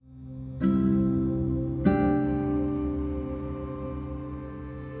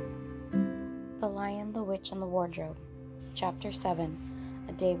Witch and the Wardrobe. Chapter 7.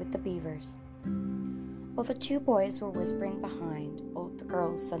 A Day with the Beavers. While the two boys were whispering behind, both the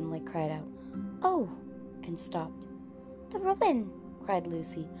girls suddenly cried out, "Oh!" and stopped. "The robin!" cried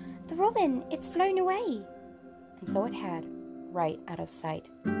Lucy. "The robin! It's flown away!" And so it had, right out of sight.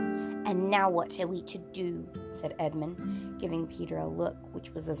 "And now what are we to do?" said Edmund, giving Peter a look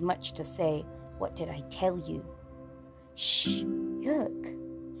which was as much to say, "What did I tell you?" "Shh! Look!"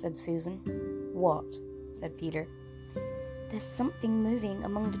 said Susan. "What?" said Peter. "There's something moving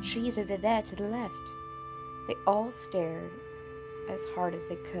among the trees over there to the left." They all stared as hard as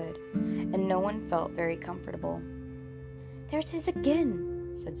they could, and no one felt very comfortable. "There it is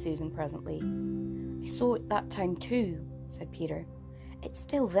again," said Susan presently. "I saw it that time too," said Peter. "It's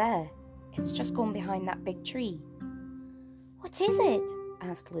still there. It's just gone behind that big tree." "What is it?"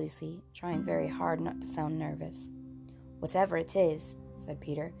 asked Lucy, trying very hard not to sound nervous. "Whatever it is," said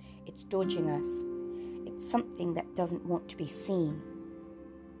Peter, "it's dodging us. It's something that doesn't want to be seen."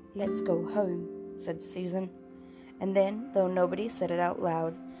 "Let's go home," said Susan. And then, though nobody said it out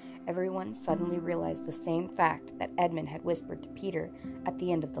loud, everyone suddenly realized the same fact that Edmund had whispered to Peter at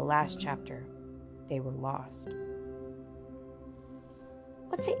the end of the last chapter. They were lost.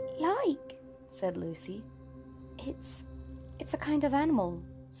 "What's it like?" said Lucy. It's a kind of animal,"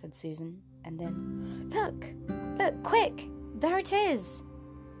 said Susan, and then, Look, quick! There it is!"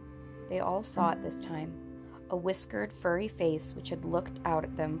 They all saw it this time, a whiskered, furry face which had looked out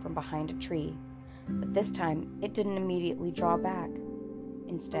at them from behind a tree. But this time it didn't immediately draw back.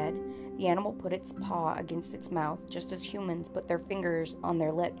 Instead, the animal put its paw against its mouth just as humans put their fingers on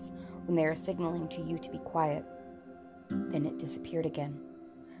their lips when they are signaling to you to be quiet. Then it disappeared again.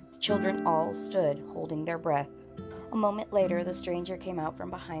 The children all stood, holding their breath. A moment later, the stranger came out from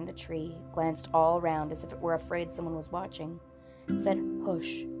behind the tree, glanced all round as if it were afraid someone was watching, said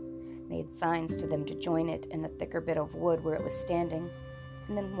 "Hush," made signs to them to join it in the thicker bit of wood where it was standing,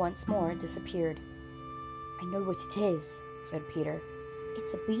 and then once more disappeared. "I know what it is," said Peter.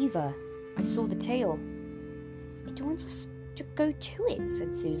 "It's a beaver. I saw the tail." "It wants us to go to it,"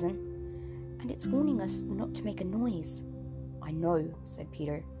 said Susan, "and it's warning us not to make a noise." "I know," said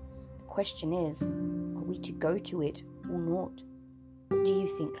Peter. "The question is, are we to go to it or not? What do you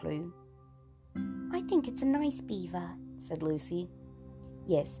think, Lou?" "I think it's a nice beaver," said Lucy.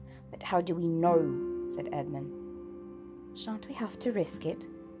 "Yes, but how do we know?" said Edmund. "Shan't we have to risk it?"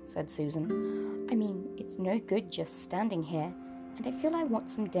 said Susan. "I mean, it's no good just standing here, and I feel I want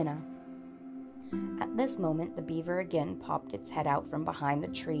some dinner." At this moment, the beaver again popped its head out from behind the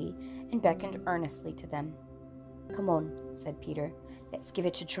tree and beckoned earnestly to them. "Come on," said Peter. "Let's give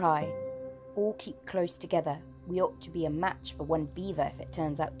it a try. All keep close together. We ought to be a match for one beaver if it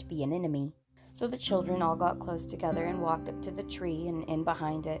turns out to be an enemy." So the children all got close together and walked up to the tree and in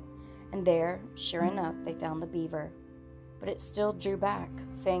behind it, and there, sure enough, they found the beaver. But it still drew back,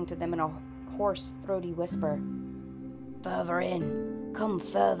 saying to them in a hoarse, throaty whisper, "Further in. Come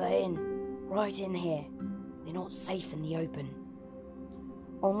further in. Right in here. We're not safe in the open."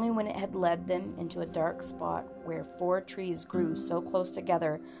 Only when it had led them into a dark spot where 4 trees grew so close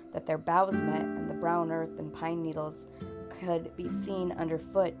together that their boughs met and the brown earth and pine needles could be seen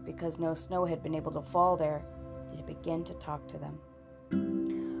underfoot because no snow had been able to fall there, did it begin to talk to them.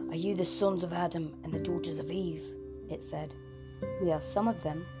 "Are you the sons of Adam and the daughters of Eve?" it said. "We are some of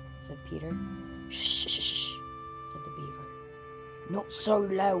them," said Peter. "Shh, shh, shh," said the beaver. "Not so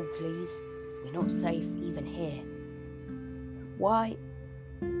loud, please. We're not safe even here." "Why,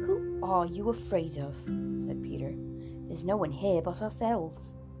 who are you afraid of?" said Peter. "There's no one here but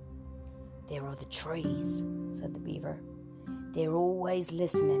ourselves." "There are the trees," said the beaver. "They're always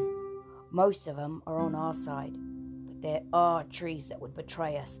listening. Most of them are on our side, but there are trees that would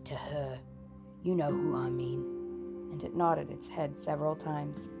betray us to her. You know who I mean." And it nodded its head several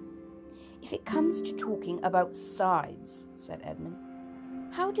times. "If it comes to talking about sides," said Edmund,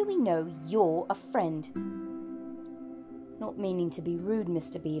 "how do we know you're a friend?" "Not meaning to be rude,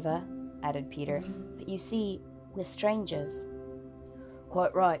 Mr. Beaver," added Peter, "but you see, we're strangers."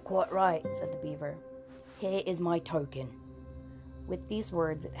 Quite right," said the beaver. "Here is my token." With these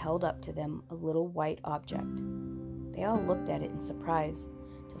words it held up to them a little white object. They all looked at it in surprise,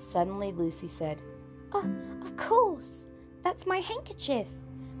 till suddenly Lucy said, "Oh, of course! That's my handkerchief,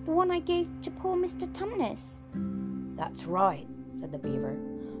 the one I gave to poor Mr. Tumnus." "That's right," said the beaver.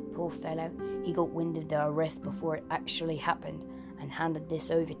 "Poor fellow, he got wind of the arrest before it actually happened and handed this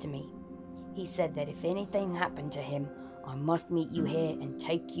over to me. He said that if anything happened to him, I must meet you here and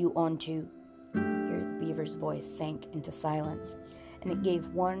take you on to—" Here the beaver's voice sank into silence, and it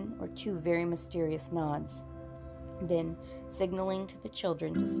gave 1 or 2 very mysterious nods. Then, signaling to the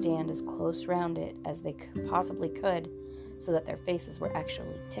children to stand as close round it as they possibly could, so that their faces were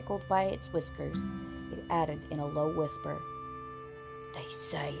actually tickled by its whiskers, it added in a low whisper, "They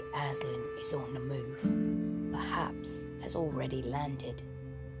say Aslan is on the move. Perhaps has already landed."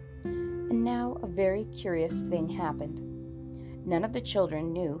 And now a very curious thing happened. None of the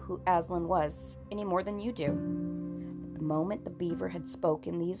children knew who Aslan was any more than you do. But the moment the beaver had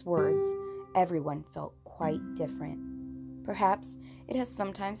spoken these words, everyone felt quite different. Perhaps it has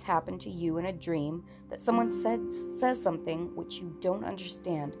sometimes happened to you in a dream that someone says something which you don't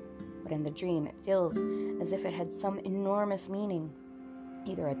understand, but in the dream it feels as if it had some enormous meaning,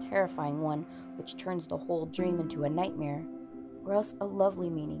 either a terrifying one which turns the whole dream into a nightmare, or else a lovely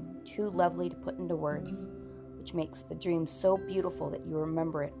meaning, too lovely to put into words, which makes the dream so beautiful that you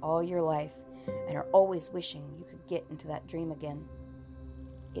remember it all your life and are always wishing you could get into that dream again.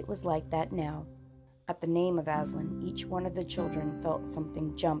 It was like that now. At the name of Aslan, each one of the children felt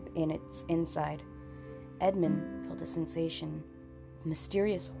something jump in its inside. Edmund felt a sensation of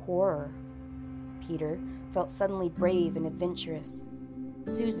mysterious horror. Peter felt suddenly brave and adventurous.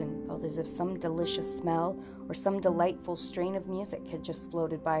 Susan felt as if some delicious smell or some delightful strain of music had just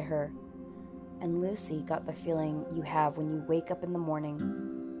floated by her. And Lucy got the feeling you have when you wake up in the morning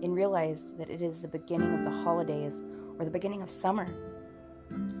and realize that it is the beginning of the holidays or the beginning of summer.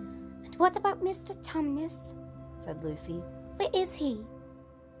 "And what about Mr. Tumnus?" said Lucy. "Where is he?"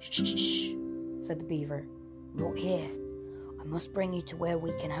 "Shh," said the beaver. "Not here. I must bring you to where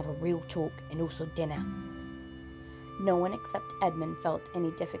we can have a real talk and also dinner." No one except Edmund felt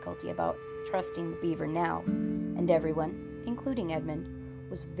any difficulty about trusting the beaver now, and everyone, including Edmund,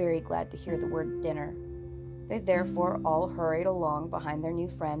 was very glad to hear the word dinner. They therefore all hurried along behind their new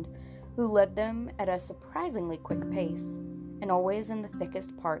friend, who led them at a surprisingly quick pace, and always in the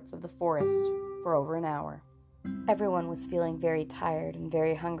thickest parts of the forest, for over an hour. Everyone was feeling very tired and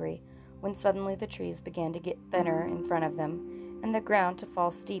very hungry, when suddenly the trees began to get thinner in front of them, and the ground to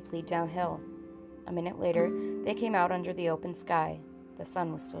fall steeply downhill. A minute later, they came out under the open sky. The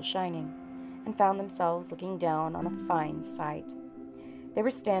sun was still shining, and found themselves looking down on a fine sight. They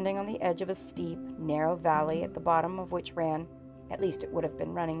were standing on the edge of a steep, narrow valley at the bottom of which ran, at least it would have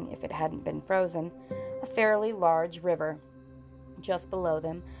been running if it hadn't been frozen, a fairly large river. Just below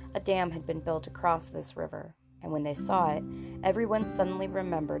them, a dam had been built across this river, and when they saw it, everyone suddenly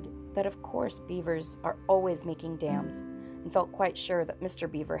remembered that of course beavers are always making dams, and felt quite sure that Mr.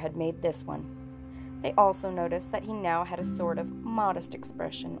 Beaver had made this one. They also noticed that he now had a sort of modest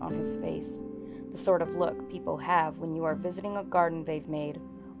expression on his face, the sort of look people have when you are visiting a garden they've made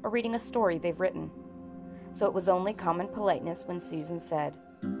or reading a story they've written. So it was only common politeness when Susan said,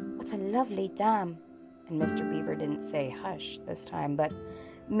 "What a lovely dam," and Mr. Beaver didn't say hush this time, but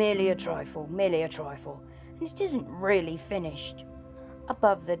merely a trifle, and it isn't really finished."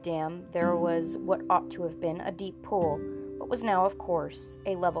 Above the dam there was what ought to have been a deep pool, but was now, of course,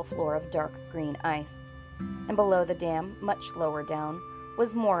 a level floor of dark green ice. And below the dam, much lower down,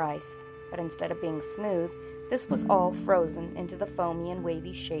 was more ice, but instead of being smooth, this was all frozen into the foamy and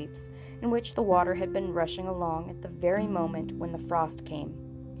wavy shapes in which the water had been rushing along at the very moment when the frost came.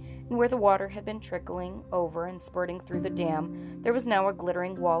 And where the water had been trickling over and spurting through the dam, there was now a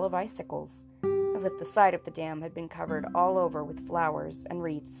glittering wall of icicles, as if the side of the dam had been covered all over with flowers and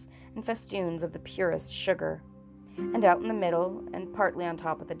wreaths and festoons of the purest sugar. And out in the middle, and partly on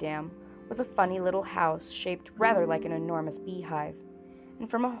top of the dam, was a funny little house shaped rather like an enormous beehive, and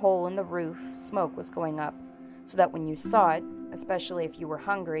from a hole in the roof smoke was going up, so that when you saw it, especially if you were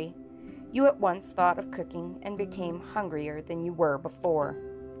hungry, you at once thought of cooking and became hungrier than you were before.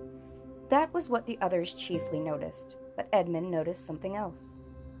 That was what the others chiefly noticed, but Edmund noticed something else.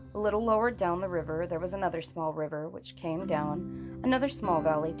 A little lower down the river there was another small river which came down another small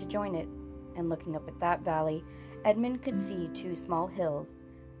valley to join it, and looking up at that valley, Edmund could see two small hills,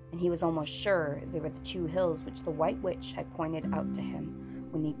 and he was almost sure they were the two hills which the White Witch had pointed out to him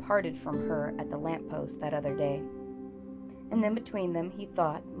when he parted from her at the lamp-post that other day. And then between them, he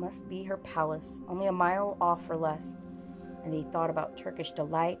thought, must be her palace, only a mile off or less. And he thought about Turkish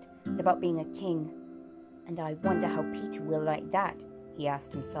delight and about being a king. "And I wonder how Peter will like that," he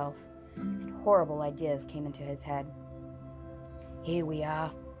asked himself, and horrible ideas came into his head. "Here we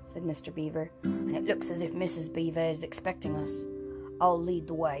are," said Mr. Beaver, "and it looks as if Mrs. Beaver is expecting us. I'll lead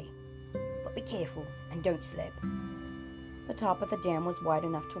the way, but be careful and don't slip." The top of the dam was wide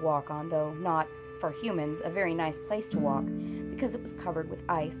enough to walk on, though not, for humans, a very nice place to walk, because it was covered with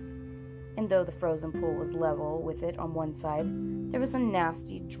ice. And though the frozen pool was level with it on one side, there was a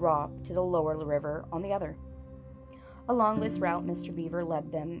nasty drop to the lower river on the other. Along this route, Mr. Beaver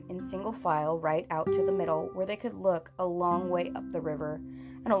led them in single file right out to the middle, where they could look a long way up the river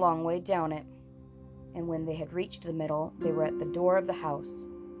and a long way down it. And when they had reached the middle, they were at the door of the house.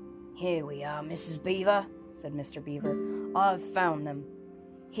 "Here we are, Mrs. Beaver," said Mr. Beaver. "I've found them.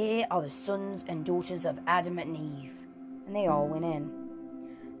 Here are the sons and daughters of Adam and Eve." And they all went in.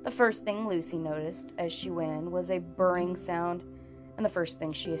 The first thing Lucy noticed as she went in was a burring sound, and the first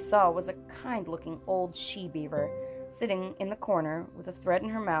thing she saw was a kind-looking old she-beaver sitting in the corner with a thread in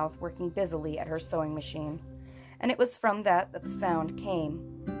her mouth, working busily at her sewing machine. And it was from that the sound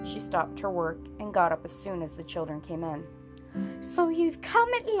came. She stopped her work and got up as soon as the children came in. "So you've come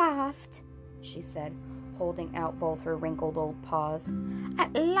at last," she said, holding out both her wrinkled old paws.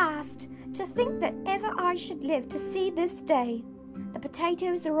 "At last! To think that ever I should live to see this day. The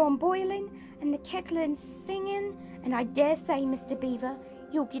potatoes are on boiling, and the kettle is singing, and I dare say, Mr. Beaver,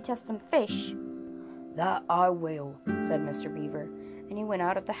 you'll get us some fish." "That I will," said Mr. Beaver, and he went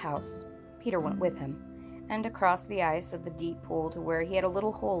out of the house. Peter went with him, and across the ice of the deep pool to where he had a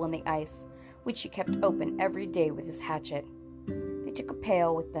little hole in the ice, which he kept open every day with his hatchet. They took a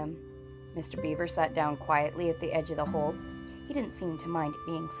pail with them. Mr. Beaver sat down quietly at the edge of the hole. He didn't seem to mind it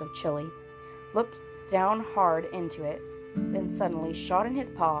being so chilly. Looked down hard into it, then suddenly shot in his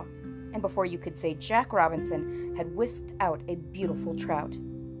paw, and before you could say Jack Robinson, had whisked out a beautiful trout.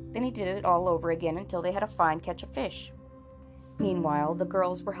 Then he did it all over again until they had a fine catch of fish. Meanwhile, the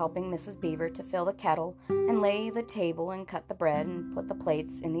girls were helping Mrs. Beaver to fill the kettle and lay the table and cut the bread and put the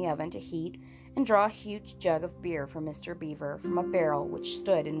plates in the oven to heat and draw a huge jug of beer for Mr. Beaver from a barrel which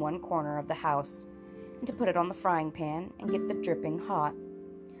stood in one corner of the house, and to put it on the frying pan and get the dripping hot.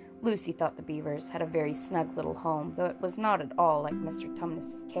 Lucy thought the Beavers had a very snug little home, though it was not at all like Mr.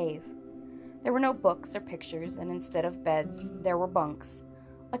 Tumnus's cave. There were no books or pictures, and instead of beds, there were bunks,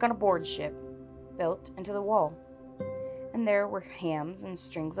 like on a board ship, built into the wall. And there were hams and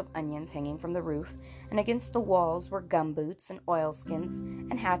strings of onions hanging from the roof, and against the walls were gumboots and oilskins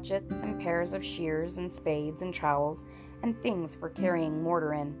and hatchets and pairs of shears and spades and trowels and things for carrying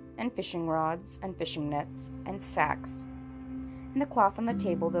mortar in, and fishing rods and fishing nets and sacks. And the cloth on the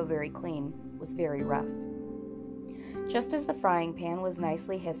table, though very clean, was very rough. Just as the frying pan was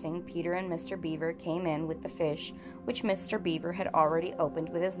nicely hissing, Peter and Mr. Beaver came in with the fish, which Mr. Beaver had already opened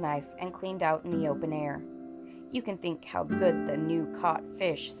with his knife and cleaned out in the open air. You can think how good the new-caught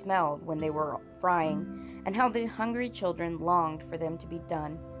fish smelled when they were frying, and how the hungry children longed for them to be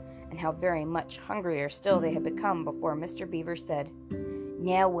done, and how very much hungrier still they had become before Mr. Beaver said,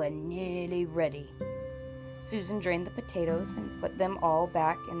 "Now we're nearly ready." Susan drained the potatoes and put them all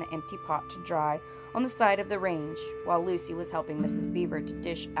back in the empty pot to dry on the side of the range, while Lucy was helping Mrs. Beaver to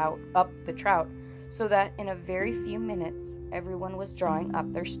dish up the trout, so that in a very few minutes everyone was drawing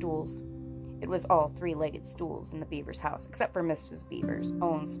up their stools. It was all three-legged stools in the Beaver's house, except for Mrs. Beaver's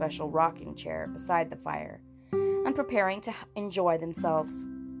own special rocking chair beside the fire, and preparing to enjoy themselves.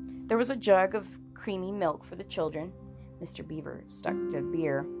 There was a jug of creamy milk for the children. Mr. Beaver stuck to the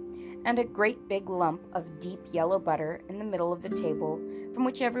beer, and a great big lump of deep yellow butter in the middle of the table, from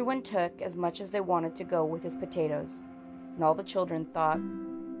which everyone took as much as they wanted to go with his potatoes. And all the children thought,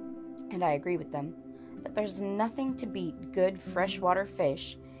 and I agree with them, that there's nothing to beat good freshwater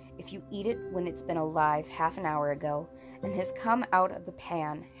fish if you eat it when it's been alive half an hour ago and has come out of the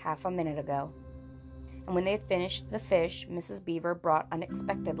pan half a minute ago. And when they had finished the fish, Mrs. Beaver brought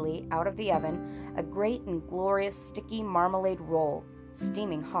unexpectedly out of the oven a great and glorious sticky marmalade roll,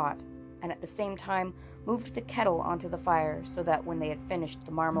 steaming hot, and at the same time moved the kettle onto the fire so that when they had finished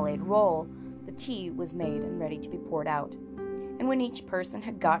the marmalade roll, the tea was made and ready to be poured out. And when each person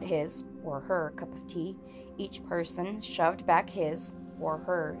had got his, or her, cup of tea, each person shoved back his, or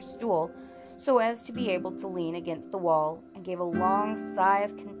her, stool, so as to be able to lean against the wall, and gave a long sigh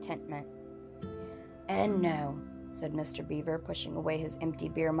of contentment. "And now," said Mr. Beaver, pushing away his empty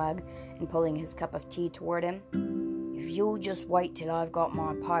beer mug and pulling his cup of tea toward him, "if you'll just wait till I've got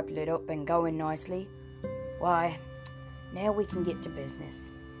my pipe lit up and going nicely, why, now we can get to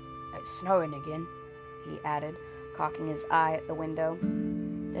business. It's snowing again," he added, cocking his eye at the window.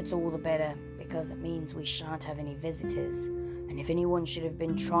 "That's all the better, because it means we shan't have any visitors, and if anyone should have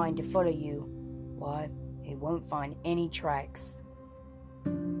been trying to follow you, why, he won't find any tracks."